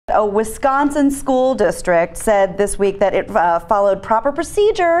A Wisconsin school district said this week that it followed proper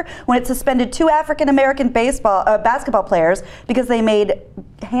procedure when it suspended 2 African-American basketball players because they made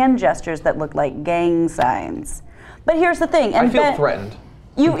hand gestures that looked like gang signs. But here's the thing. And I feel threatened.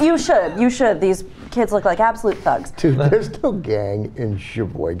 You should. These kids look like absolute thugs. Dude, there's no gang in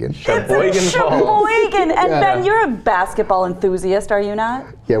Sheboygan. Sheboygan Falls. Sheboygan. And Ben, you're a basketball enthusiast, are you not?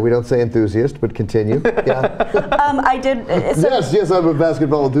 Yeah, we don't say enthusiast, but continue. Yeah. I did. Yes, I'm a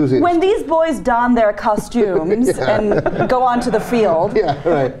basketball enthusiast. When these boys don their costumes and go onto the field,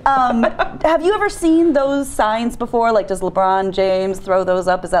 right. Have you ever seen those signs before? Like, does LeBron James throw those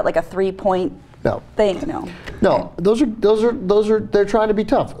up? Is that like a 3-point? No. Thing? No. No, those are. They're trying to be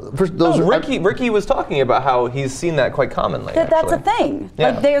tough. Ricky was talking about how he's seen that quite commonly. That's a thing. Yeah.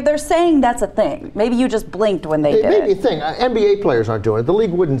 Like they're saying that's a thing. Maybe you just blinked when they did. It may be a thing. NBA players aren't doing it. The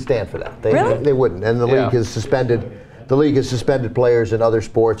league wouldn't stand for that. They wouldn't. And the league has suspended. The league has suspended players in other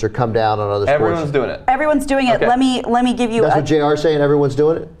sports or come down on other sports. Everyone's doing it. Everyone's doing it. Okay. Let me give you. That's what JR's saying. Everyone's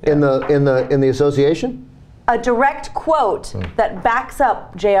doing it in the association. A direct quote that backs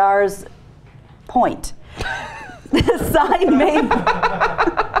up JR's point. The sign made.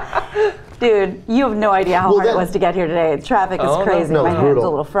 Dude, you have no idea how hard it was to get here today. Traffic is crazy. No, my hand's a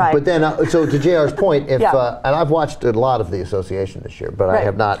little fried. But then, so to JR's point, if and I've watched a lot of the association this year, but I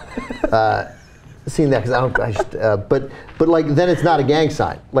have not seen that because but like then it's not a gang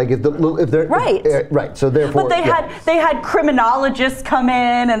sign. Like if they're right. So therefore, but they had criminologists come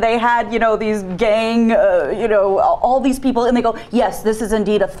in and they had these gang all these people and they go, yes, this is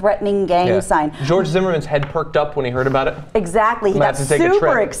indeed a threatening gang sign. George Zimmerman's head perked up when he heard about it. Exactly, he got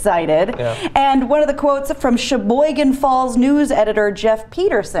super excited. Yeah. And one of the quotes from Sheboygan Falls news editor Jeff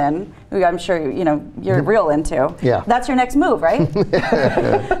Peterson, who I'm sure you're real into. Yeah. That's your next move, right?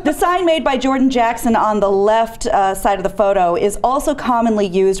 The sign made by Juwuan Jackson on the left side of the photo is also commonly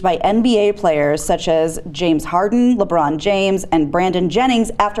used by NBA players such as James Harden, LeBron James, and Brandon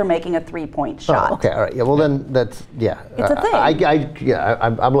Jennings after making a 3-point shot. Oh, okay, all right. Yeah, well then that's It's a thing.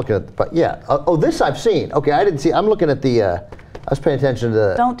 I'm looking at this I've seen. Okay, I didn't see. I'm looking at the. I was paying attention to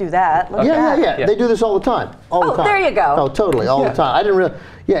the. Don't do that. Look Yeah. They do this all the time. All the time. There you go. Oh, totally, all the time. I didn't really.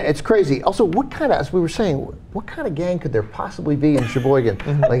 Yeah, it's crazy. Also, what kind of, as we were saying, what kind of gang could there possibly be in Sheboygan?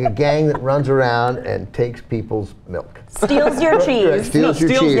 Like a gang that runs around and takes people's milk. Steals your cheese. Steals your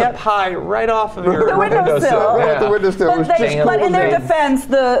cheese. The pie right off of your windowsill. Right off the windowsill. But in their defense,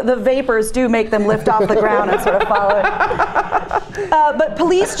 the vapors do make them lift off the ground and sort of follow it. But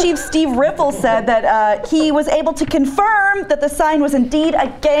Police Chief Steve Riffle said that he was able to confirm that the sign was indeed a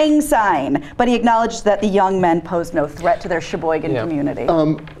gang sign, but he acknowledged that the young men posed no threat to their Sheboygan community.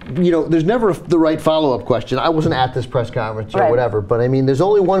 There's never the right follow-up question. I wasn't at this press conference or whatever, but I mean, there's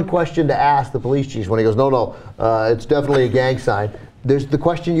only one question to ask the police chief when he goes, no, it's definitely a gang sign. There's the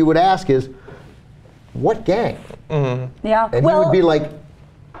question you would ask is, what gang? Mm-hmm. Yeah. And he would be like,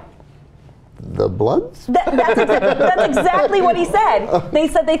 the Bloods? That's exactly what he said. They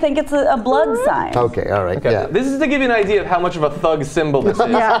said they think it's a blood sign. Okay, all right. Okay. Yeah. This is to give you an idea of how much of a thug symbol this is.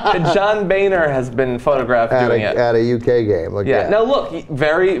 And John Boehner has been photographed doing it. At a UK game. Okay. Now look,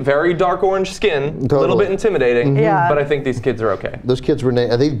 very, very dark orange skin, a little bit intimidating, but I think these kids are okay. Those kids were,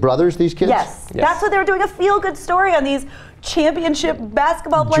 are they brothers, these kids? Yes. That's what they were doing, a feel-good story on these championship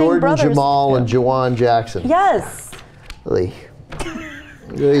basketball playing brothers. Jordan, Jamal, and Juwuan Jackson. Yes. Really.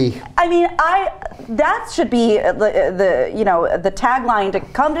 I mean, that should be the tagline to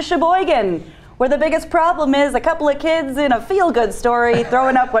come to Sheboygan, where the biggest problem is a couple of kids in a feel-good story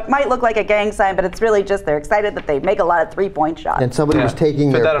throwing up what might look like a gang sign, but it's really just they're excited that they make a lot of 3-point shots. And somebody was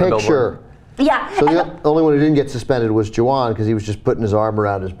taking their picture. Yeah. So the only one who didn't get suspended was Juwuan because he was just putting his arm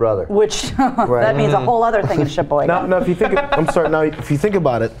around his brother. Which that means a whole other thing in Sheboygan. Now, if you think, if you think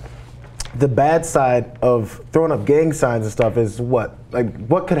about it, the bad side of throwing up gang signs and stuff is what? Like,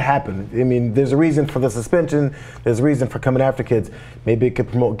 what could happen? I mean, there's a reason for the suspension. There's a reason for coming after kids. Maybe it could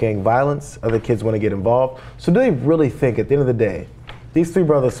promote gang violence. Other kids want to get involved. So do they really think, at the end of the day, these 3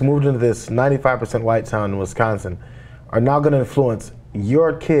 brothers who moved into this 95% white town in Wisconsin are now going to influence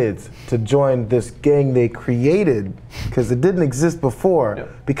your kids to join this gang they created because it didn't exist before,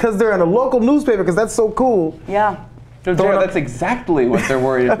 because they're in a local newspaper, because that's so cool. Yeah. So that's exactly what they're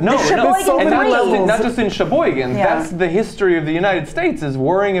worried about. No, and not just in Sheboygan. That's the history of the United States, is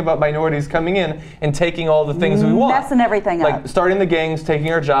worrying about minorities coming in and taking all the things we want. Messing everything up. Like starting the gangs,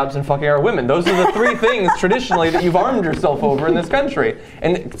 taking our jobs, and fucking our women. Those are the 3 things traditionally that you've armed yourself over in this country.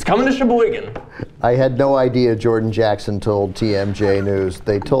 And it's coming to Sheboygan. I had no idea Jordan Jackson told TMJ News.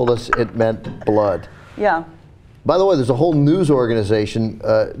 They told us it meant blood. Yeah. By the way, there's a whole news organization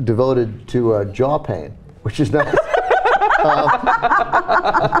devoted to jaw pain, which is nice.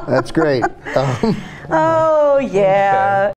 That's great. Oh, yeah.